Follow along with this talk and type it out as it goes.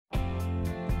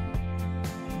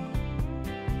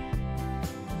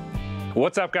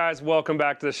What's up, guys? Welcome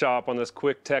back to the shop. On this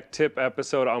quick tech tip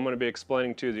episode, I'm going to be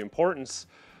explaining to you the importance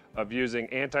of using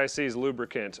anti-seize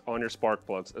lubricant on your spark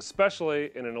plugs,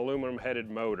 especially in an aluminum headed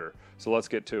motor. So let's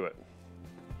get to it.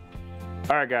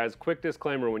 All right, guys, quick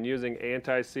disclaimer: when using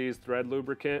anti-seize thread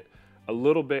lubricant, a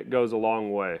little bit goes a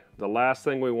long way. The last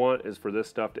thing we want is for this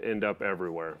stuff to end up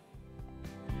everywhere.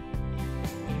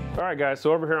 All right, guys,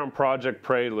 so over here on Project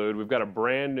Prelude, we've got a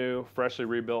brand new, freshly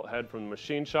rebuilt head from the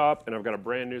machine shop, and I've got a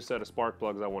brand new set of spark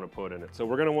plugs I want to put in it. So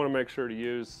we're going to want to make sure to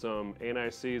use some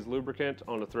anti-seize lubricant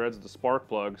on the threads of the spark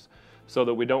plugs so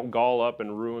that we don't gall up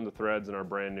and ruin the threads in our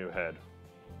brand new head.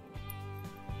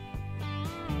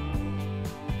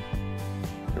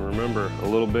 And remember, a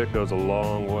little bit goes a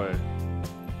long way.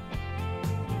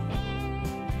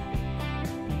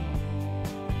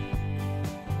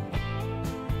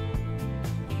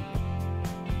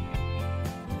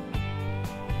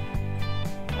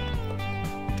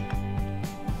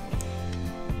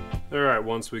 All right,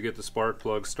 once we get the spark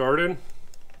plug started,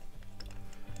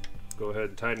 go ahead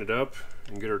and tighten it up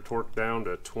and get her torqued down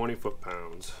to 20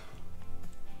 foot-pounds.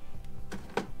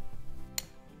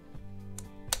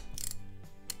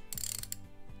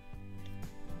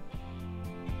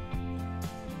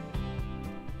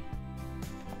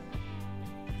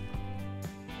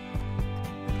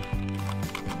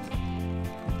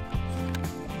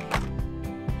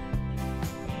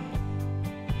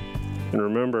 And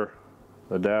remember,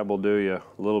 a dab will do you.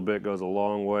 A little bit goes a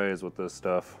long ways with this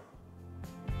stuff.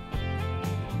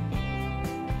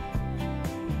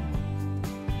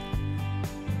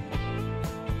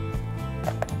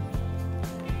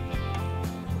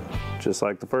 Just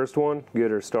like the first one,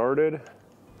 get her started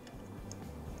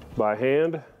by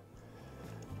hand,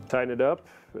 tighten it up,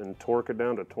 and torque it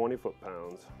down to 20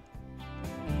 foot-pounds.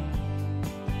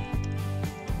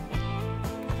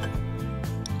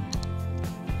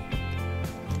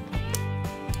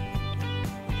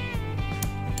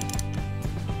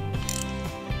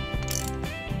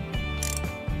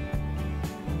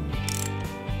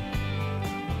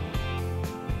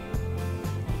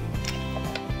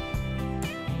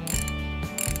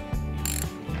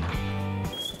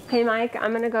 Hey Mike,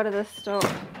 I'm gonna go to the store.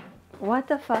 What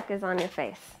the fuck is on your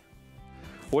face?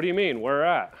 What do you mean? Where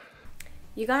at?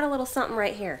 You got a little something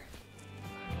right here.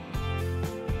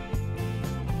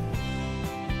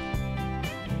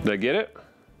 Did I get it?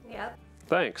 Yep.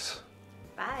 Thanks.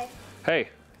 Bye. Hey.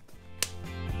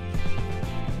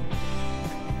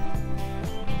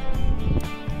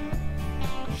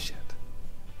 Shit.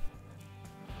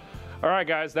 All right,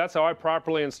 guys, that's how I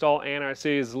properly install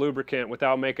anti-seize lubricant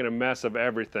without making a mess of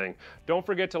everything. Don't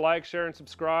forget to like, share, and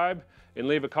subscribe, and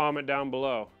leave a comment down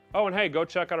below. Oh, and hey, go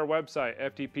check out our website,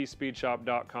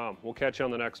 ftpspeedshop.com. We'll catch you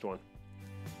on the next one.